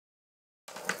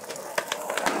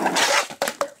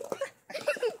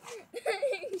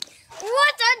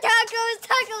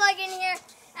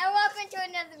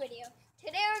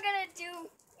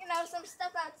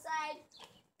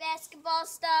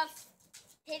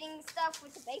hitting stuff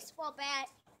with a baseball bat.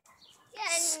 Yeah,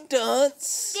 and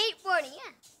Stunts. skateboarding,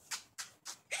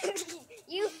 yeah.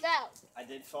 You fell. I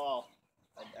did fall.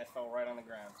 I fell right on the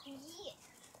ground. Yeah.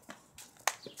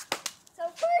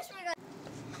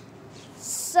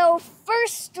 So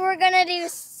first we're gonna do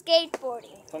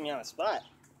skateboarding. Put me on the spot.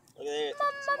 Look at it.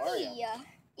 Mamma mia.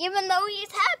 Even though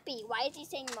he's happy, why is he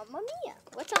saying Mamma mia?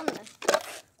 What's on there?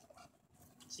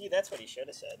 See, that's what he should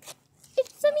have said.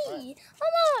 It's a me,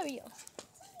 Mamma mia.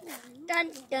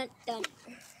 Dun dun dun.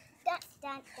 Dun,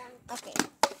 dun, dun. Okay.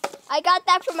 I got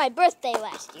that for my birthday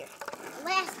last year.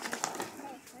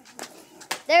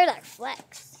 There's our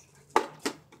flex.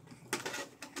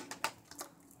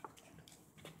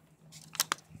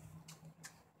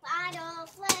 Bottle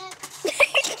flip.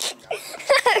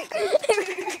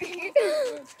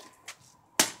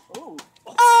 Ooh.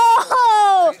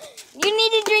 Oh! You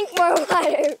need to drink more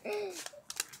water.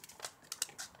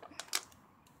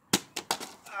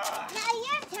 Now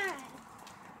your turn.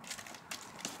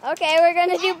 Okay, we're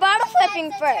gonna do bottle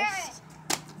flipping first.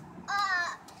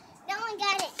 No one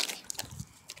got it.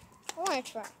 I wanna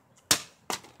try.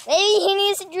 Maybe he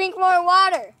needs to drink more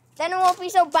water. Then it won't be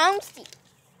so bouncy.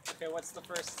 Okay, what's the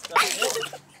first step?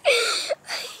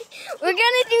 We're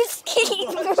gonna do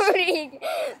skateboarding.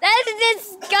 That's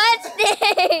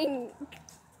disgusting.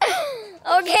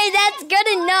 Okay, that's good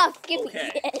enough. Give me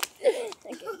Okay. it.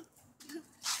 Okay.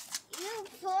 You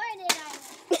poured it on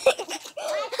me.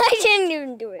 I didn't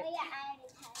even do it. Oh, yeah, I already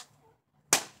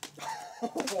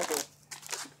had it.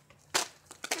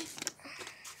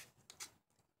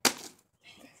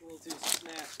 It's a little too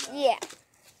smashed now. Yeah.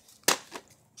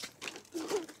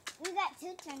 We got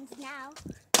 2 turns now.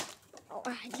 Oh, I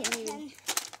didn't even.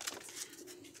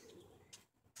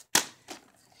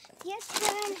 Your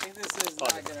turn. I think this is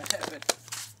not gonna happen.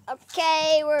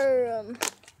 Okay, we're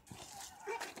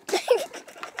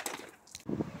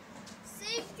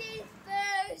Safety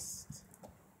first.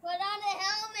 Put on a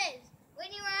helmet when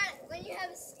you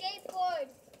have a skateboard,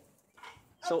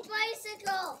 a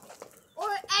bicycle,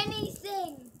 or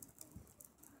anything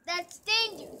that's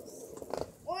dangerous,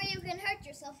 or you can hurt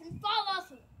yourself and fall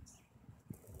off of it.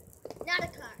 Not a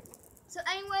car. So,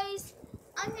 anyways,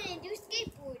 I'm gonna do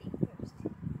skateboarding first.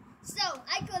 So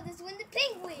I call this one the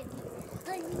penguin.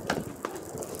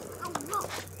 Oh no.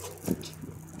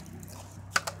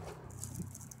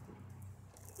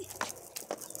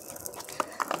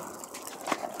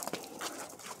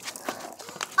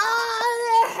 Oh,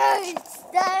 that hurts.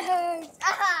 That hurts.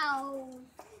 Ow.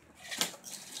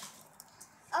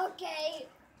 Okay.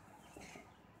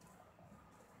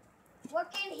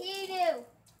 What can he do?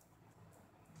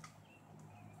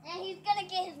 And he's gonna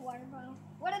get his water bottle.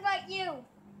 What about you?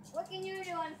 What can you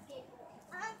do on skateboard?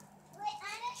 Wait, I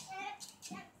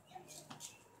don't.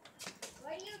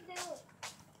 What do you do?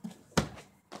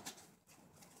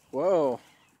 Whoa.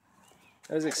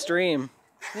 That was extreme.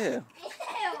 Yeah. Ew.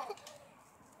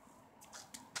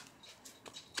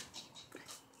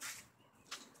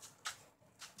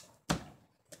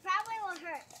 Probably won't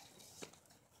hurt.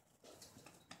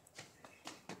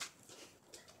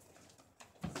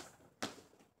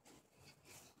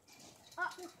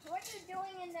 What are you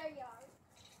doing in their yard?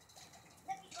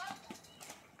 Let me go.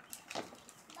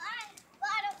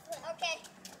 Bottle flip. Okay.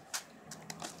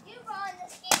 You go on the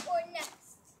skateboard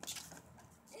next.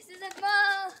 This is a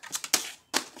ball.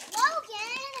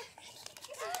 Logan.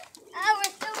 Oh,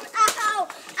 we're so. Ow!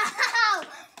 Ow!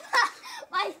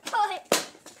 My foot.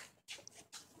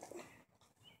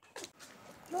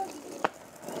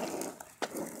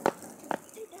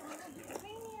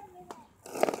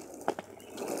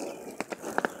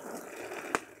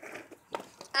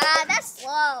 That's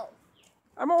slow.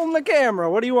 I'm on the camera.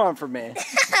 What do you want from me?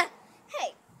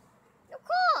 Hey, no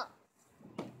call.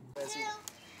 2,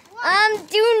 1.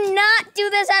 Do not do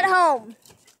this at home.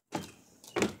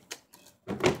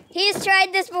 He's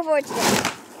tried this before today.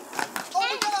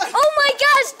 Oh my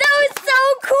gosh, that was so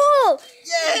cool!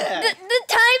 Yeah! The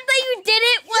times that you did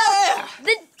it,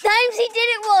 the times he did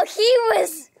it while he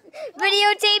was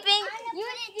videotaping. You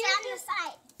put it down the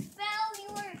side. Fell, you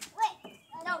were. Wait,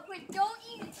 no, wait, don't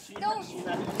eat it. Don't.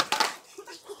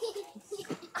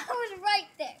 I was right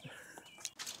there.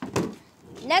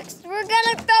 Next, we're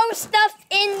gonna throw stuff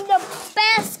in the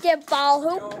basketball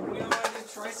hoop. We don't want to do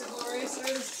tricycle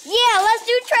races? Yeah, let's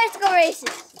do tricycle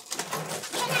races.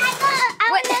 Can I go? I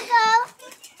What? want to go.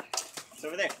 It's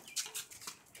over there.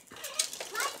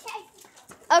 My turn.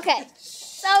 Okay,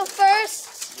 so first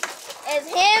is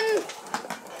him.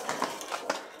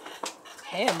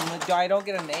 Him? I don't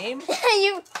get a name?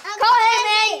 You call him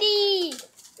Andy.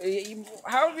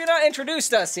 How have you not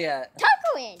introduced us yet?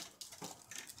 Taco in.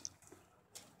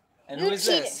 And You who is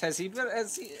cheated. this? Has he been?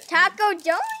 Taco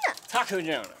Jonah. Taco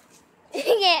Jonah.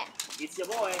 Yeah. It's your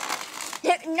boy.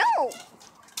 No.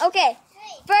 Okay.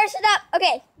 First up.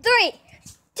 Okay. 3,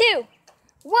 2,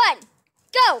 1,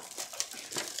 go.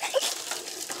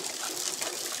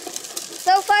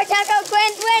 So far, Taco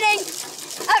Quinn's winning.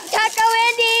 Up, Taco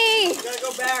Andy. You gotta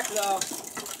go back though.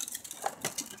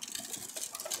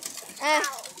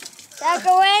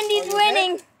 Taco Andy's you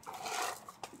winning.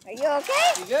 Are you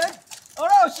okay? You good? Oh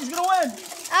no, she's gonna win.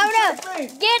 Oh no.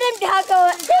 Get him,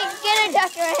 Taco. Get him,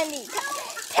 Taco Andy.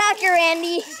 Taco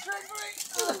Andy.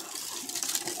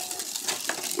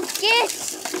 Get.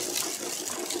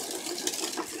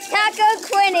 Taco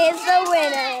Quinn is the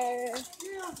winner.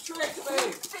 You tricked me.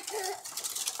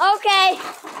 Okay.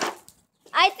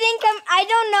 I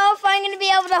don't know if I'm going to be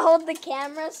able to hold the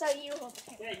camera, so you hold the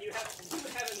camera. Yeah, you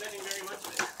haven't been in very much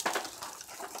of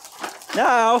it.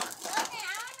 Now,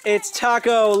 it's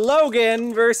Taco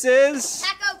Logan versus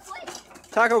Taco Quinn.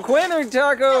 Taco Quinn or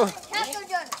Taco Taco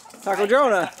Jonah. Taco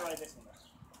Jonah.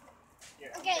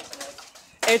 Okay.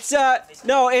 It's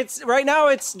no, it's right now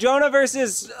it's Jonah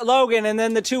versus Logan, and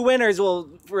then the two winners will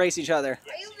race each other.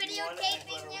 Are you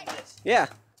videotaping it? Yeah.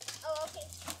 Oh, okay.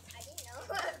 I didn't know.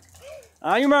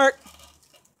 On your mark.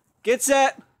 Get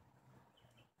set.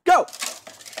 Go.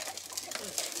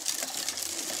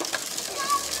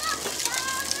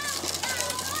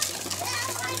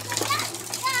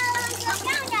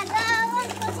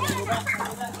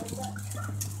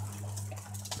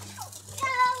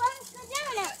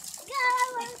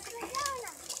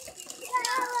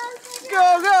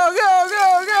 Go, go, go,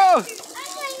 go, go.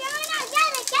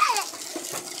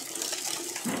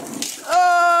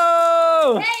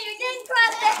 Oh! Hey, you didn't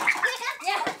cross it.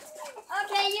 Yeah.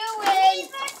 Okay, you win.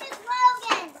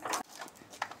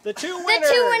 The two The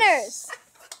winners. two winners.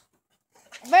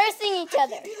 Versing each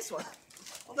other. This one.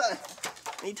 Hold on.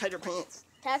 I need tighter pants.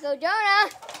 Taco Jonah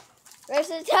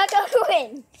versus Taco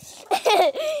Quinn.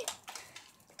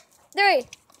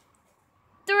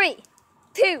 3,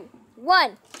 2,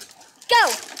 1,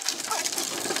 go!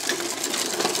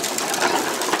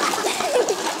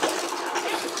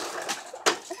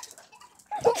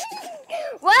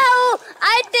 Well,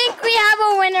 I think we have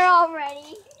a winner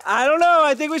already. I don't know.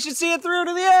 I think we should see it through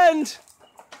to the end.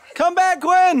 Come back,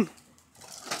 Quinn.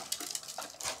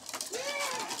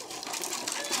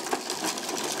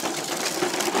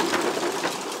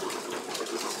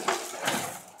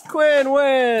 Quinn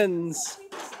wins.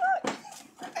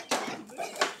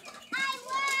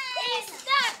 He's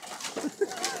stuck.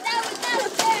 That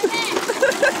was fair match.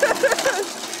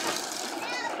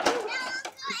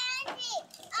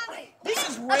 This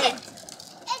is Okay. rigged.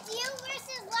 It's you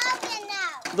versus Logan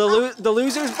now. The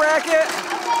losers bracket.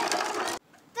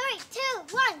 3, 2,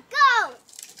 1, go!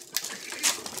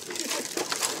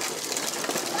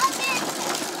 Logan!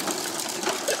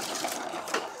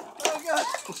 Oh god.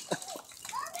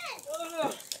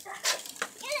 Logan!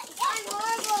 Get it! I'm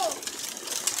horrible!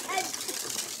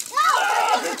 No!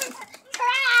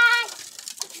 Crash!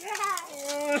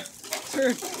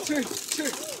 Turn.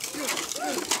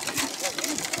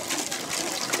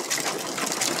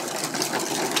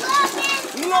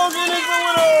 Logan is the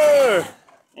winner.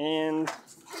 And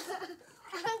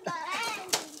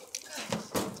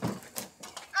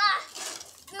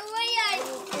The way I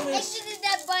exited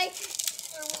that bike,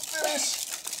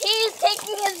 he's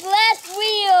taking his last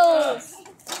wheels.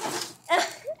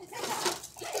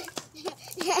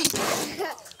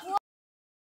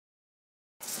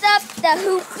 Stop the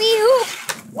hoopy hoop.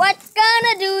 What's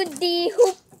gonna do the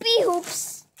hoopy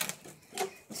hoops?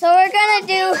 So we're gonna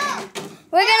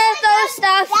throw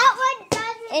stuff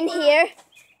in here.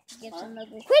 Give some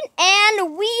Logan Quinn,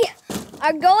 and we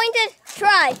are going to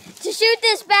try to shoot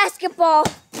this basketball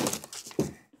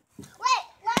Wait,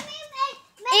 let me make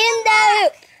in the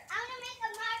hoop. I want to make a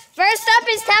mark. First up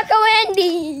is Taco Andy.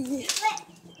 Wait,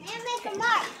 let me make a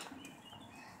mark.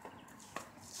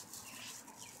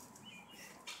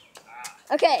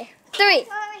 Okay, 3,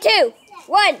 2,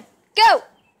 1, go.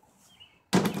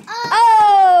 Oh,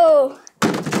 Oh!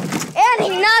 And he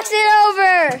knocks it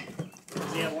over.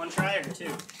 yeah, one try or two?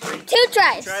 2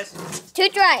 tries. 2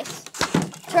 tries.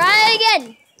 Try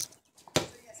again.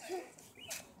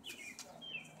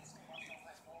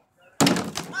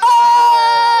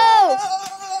 Oh!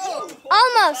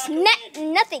 Almost.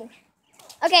 Nothing.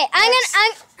 Okay, I'm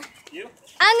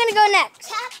gonna go next.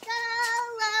 Taco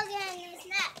Logan is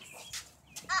next.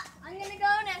 I'm gonna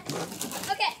go next.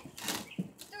 Okay.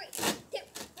 3, 2,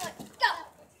 1, go.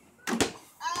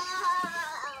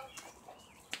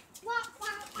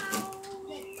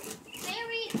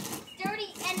 Very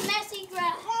dirty and messy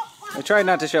grass. I tried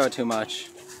not to show it too much.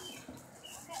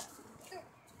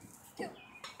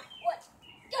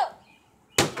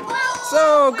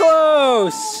 So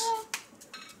close.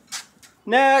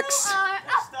 Next.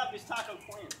 Next up is Taco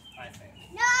Quinn, I think.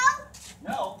 No.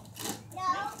 No.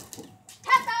 No.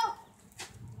 Taco.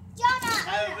 Jonah.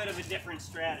 I have a bit of a different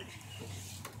strategy.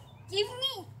 Give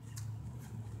me.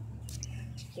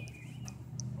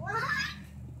 What?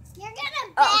 You're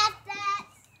gonna bat that.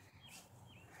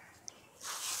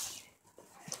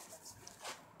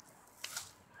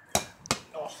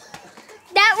 Oh.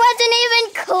 That wasn't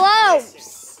even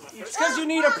close. It's because you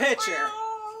need a pitcher.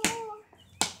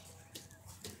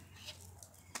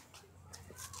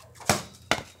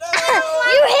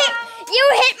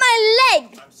 You hit my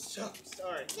leg. I'm so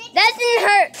sorry. That didn't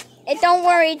hurt. Don't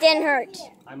worry, it didn't hurt.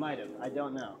 I might have. I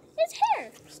don't know. His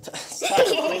hair.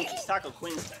 It's Taco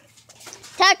Quinn's time.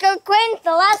 Taco Quinn,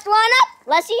 the last one up.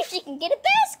 Let's see if she can get a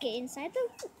basket inside the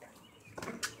hoop.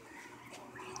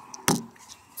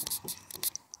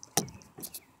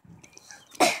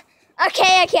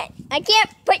 Okay, I can't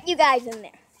put you guys in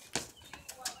there.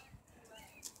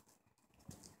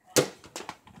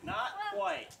 Not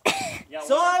quite. Yeah,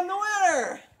 So I'm the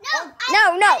winner.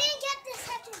 No, no. I didn't get the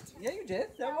second time. Yeah, you did.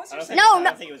 That was I your don't second. think, No, I no.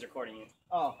 don't think it was recording you.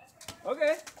 Oh,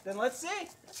 okay. Then let's see.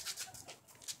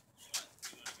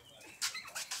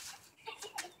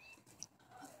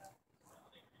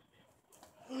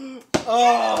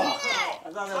 Oh, I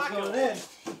thought that was going in.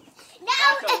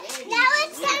 Now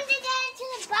it's time to get into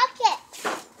the bucket.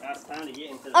 Now it's time to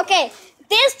get into the Okay,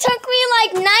 this took me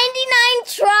like 99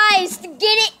 tries to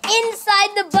get it inside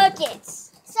the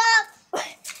buckets. So you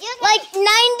get Like 99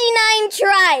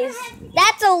 tries.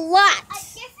 That's a lot. a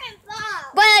different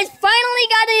ball. But I finally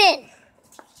got it in.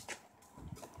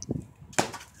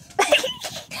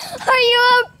 Are you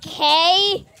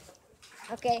okay?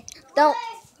 Okay, don't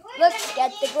look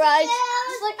at the garage.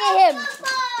 Just look at him.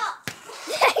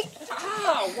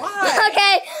 Oh, why?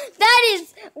 Okay, that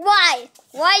is why.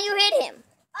 Why you hit him.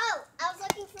 Oh, I was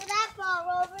looking for that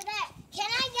ball over there. Can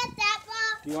I get that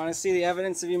ball? Do you want to see the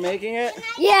evidence of you making it? Can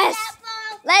I Yes. get that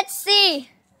ball? Let's see.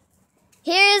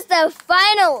 Here's the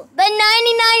final, the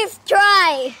 99th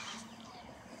try.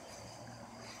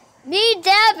 Me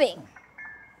dabbing.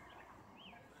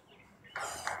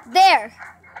 There.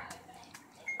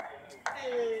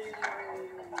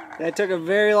 That took a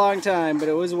very long time, but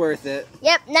it was worth it.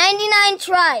 Yep, 99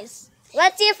 tries.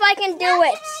 Let's see if I can do Now,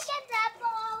 it. Can I get that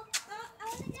ball? I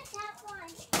want to get that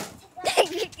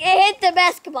one. It hit the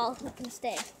basketball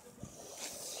instead.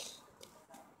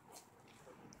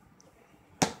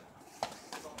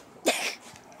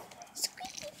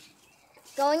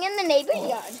 Going in the neighbor's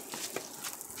yard.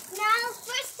 Now,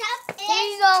 first up is Here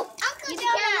you go. Uncle You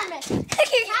Jonah. can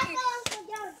Taco Uncle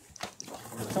Jonah.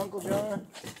 Uncle Jonah.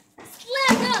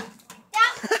 Slam dunk.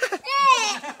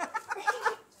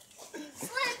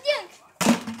 Slam dunk.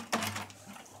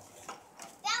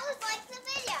 That was like the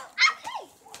video. Okay.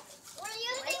 We're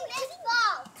using this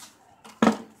ball.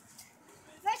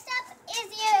 First up is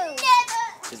you.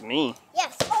 It's me.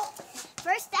 Yes. Oh.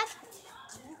 First up.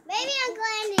 Maybe Uncle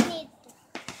Andy needs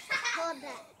to hold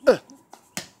that.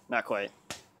 Not quite.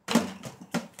 You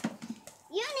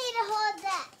need to hold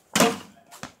that. You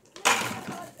need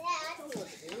to hold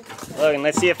that. Look, and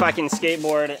let's see if I can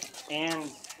skateboard and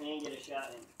get a shot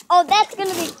in. Oh, that's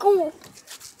gonna be cool.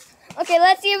 Okay,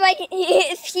 let's see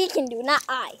if he can do, not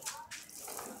I.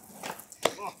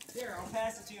 Here, I'll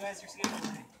pass it to you as you're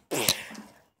skateboarding.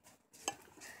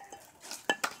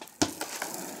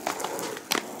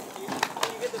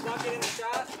 Can you get the bucket in the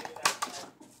shot?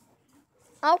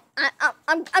 Oh,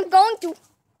 I'm going to. No,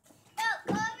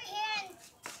 go over here and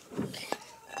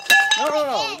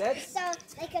No, that's... so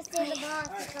they can see the ball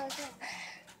as it goes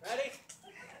in. Ready?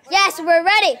 Yes, we're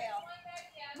ready.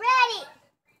 Ready,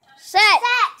 Set.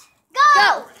 set,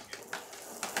 go!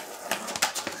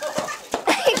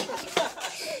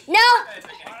 No,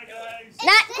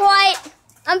 not quite.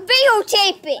 I'm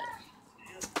videotaping.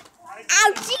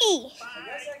 Ouchie. I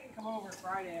guess I can come over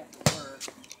Friday after work.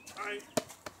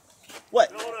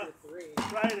 What?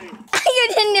 You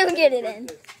didn't even get it in.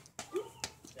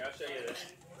 Yeah, I'll show you this.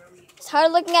 It's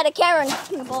hard looking at a camera and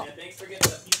hitting the ball. Yeah, thanks for getting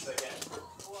the pizza again.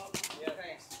 Yeah,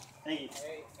 thanks. Thank you.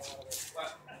 Hey,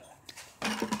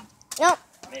 No.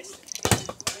 Missed.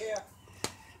 yeah.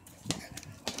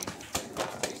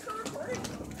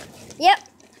 Yep,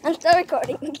 I'm still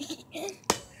recording.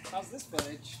 How's this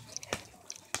footage?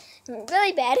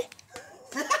 Really bad.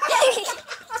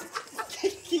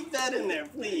 Keep that in there,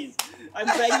 please. I'm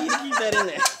begging you to keep that in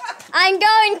there. I'm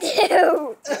going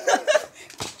to.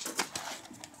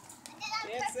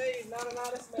 Can't say he's not an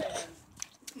honest man.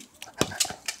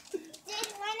 Did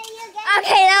one of you get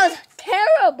Okay, that was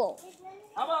terrible.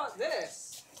 How about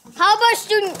this? How about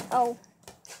student? Oh,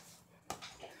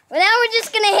 Well, now we're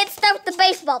just gonna hit stuff with the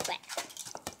baseball bat.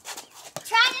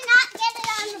 Try to not get it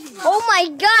on the floor. Oh my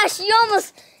gosh, he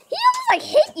almost like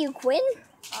hit you, Quinn.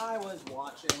 I was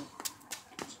watching.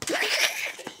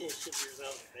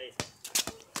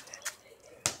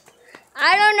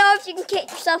 I don't know if you can kick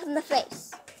yourself in the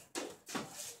face.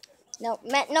 No,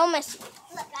 no messing.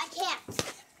 Look, I can't.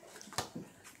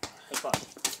 Hey, pause.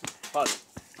 Pause.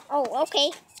 Oh,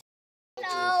 okay.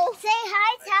 Hello. Say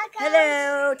hi, Taco.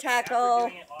 Hello,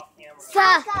 Taco.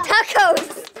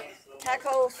 Tacos.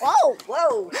 Tacos. Whoa.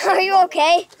 Whoa. Are you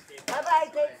okay? Bye-bye.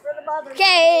 Thanks for the mother.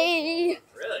 Okay.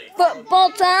 Really?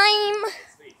 Football time.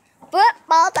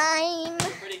 Football time.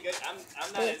 Pretty good. I'm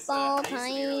not as Football I used to be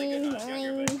really good when I was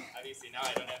younger, but time. obviously now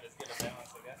I don't have as good a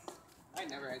balance, I guess. I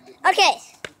never had good. Okay.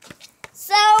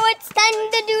 So it's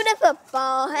time to do the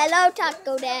football. Hello,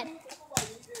 Taco Dad.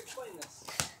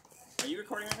 Are you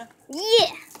recording right now?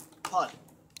 Yeah. Pause.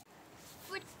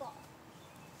 Football.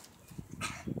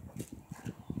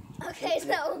 Okay,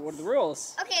 so What are the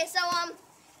rules? okay, so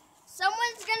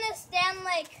someone's gonna stand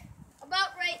like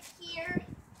about right here,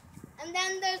 and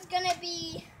then there's gonna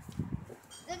be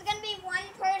one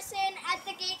person at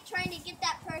the gate trying to get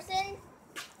that person.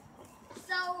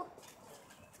 So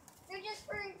they're just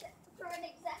for an example.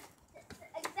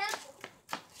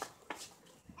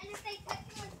 And if they touch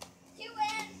you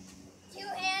with two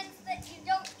hands, that you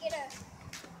don't get a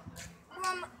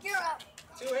you're up.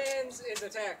 2 hands is a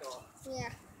tackle.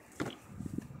 Yeah.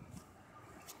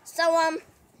 So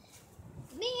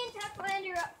me and Taco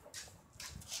Andy are up.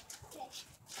 Okay.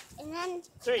 And then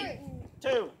 3,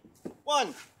 2,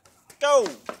 1, go!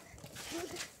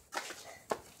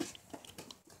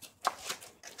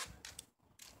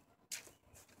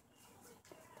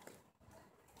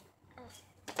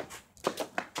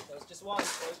 That was just one.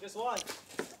 That was just one.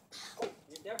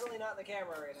 You're definitely not in the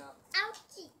camera right now.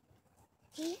 ouchie.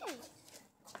 Yeah.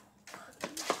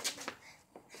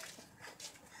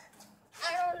 I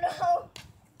don't know.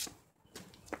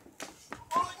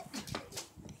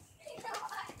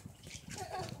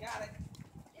 Got it.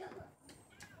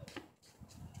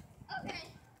 Okay.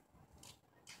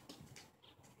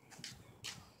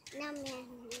 No, man.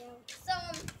 So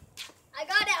I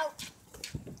got out.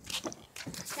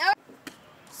 Now,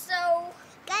 so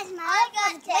Guys, my I leg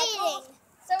got was bleeding.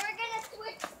 So we're gonna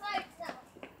switch sides now.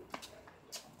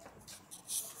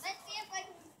 Let's see if I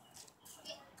can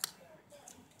get.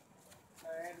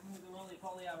 Alright, move the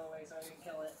roly-poly out of the way so I can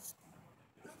kill it.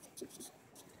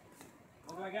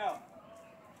 Where do I go?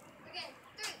 Okay,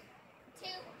 3, 2,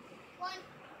 1,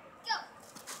 go.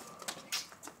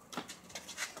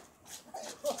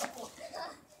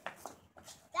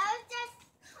 That was just.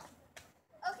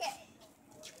 Okay.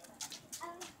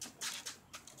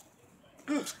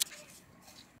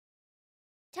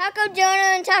 Taco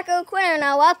Jonah and Taco Quinn are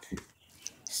now up.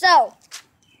 So,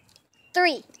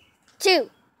 3,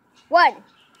 2, 1,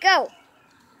 go.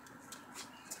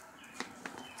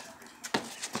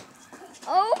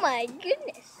 Oh my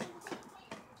goodness.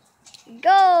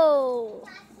 Go.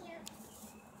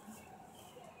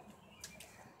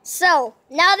 So,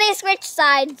 now they switch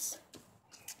sides.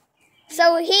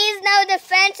 So he's now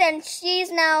defense and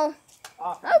she's now,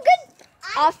 oh good,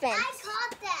 offense. I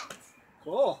caught that.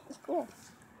 Cool. Cool.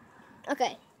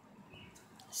 Okay.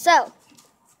 So,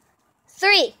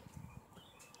 3,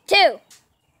 2,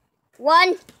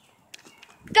 1,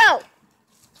 go.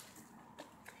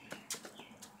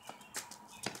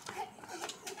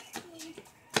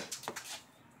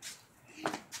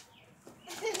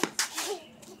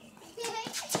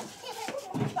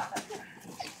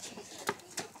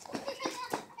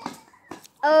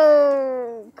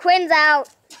 Oh, Quinn's out.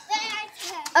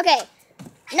 Okay.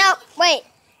 No, wait.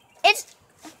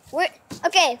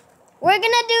 We're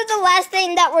gonna do the last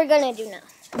thing that we're gonna do now.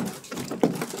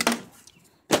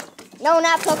 No,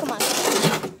 not Pokemon.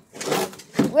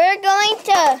 We're gonna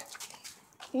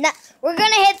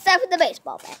hit stuff with the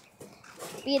baseball bat.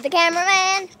 Be the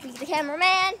cameraman. Be the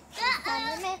cameraman.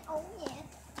 Cameraman. Oh yeah.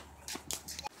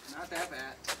 Not that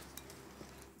bad.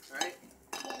 Right?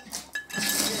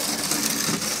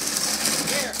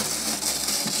 Here.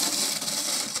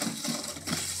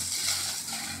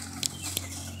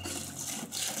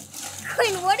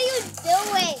 Quinn, what are you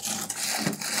doing?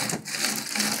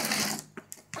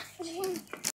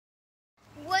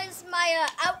 Was my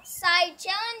outside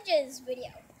challenges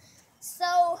video.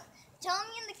 So tell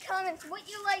me in the comments what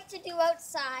you like to do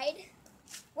outside,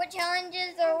 what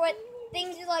challenges or what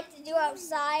things you like to do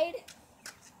outside,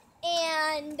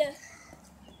 and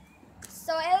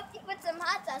so I hope you put some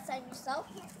hot sauce on yourself,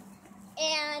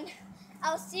 and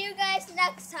I'll see you guys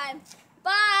next time.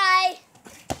 Bye!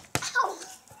 Ow.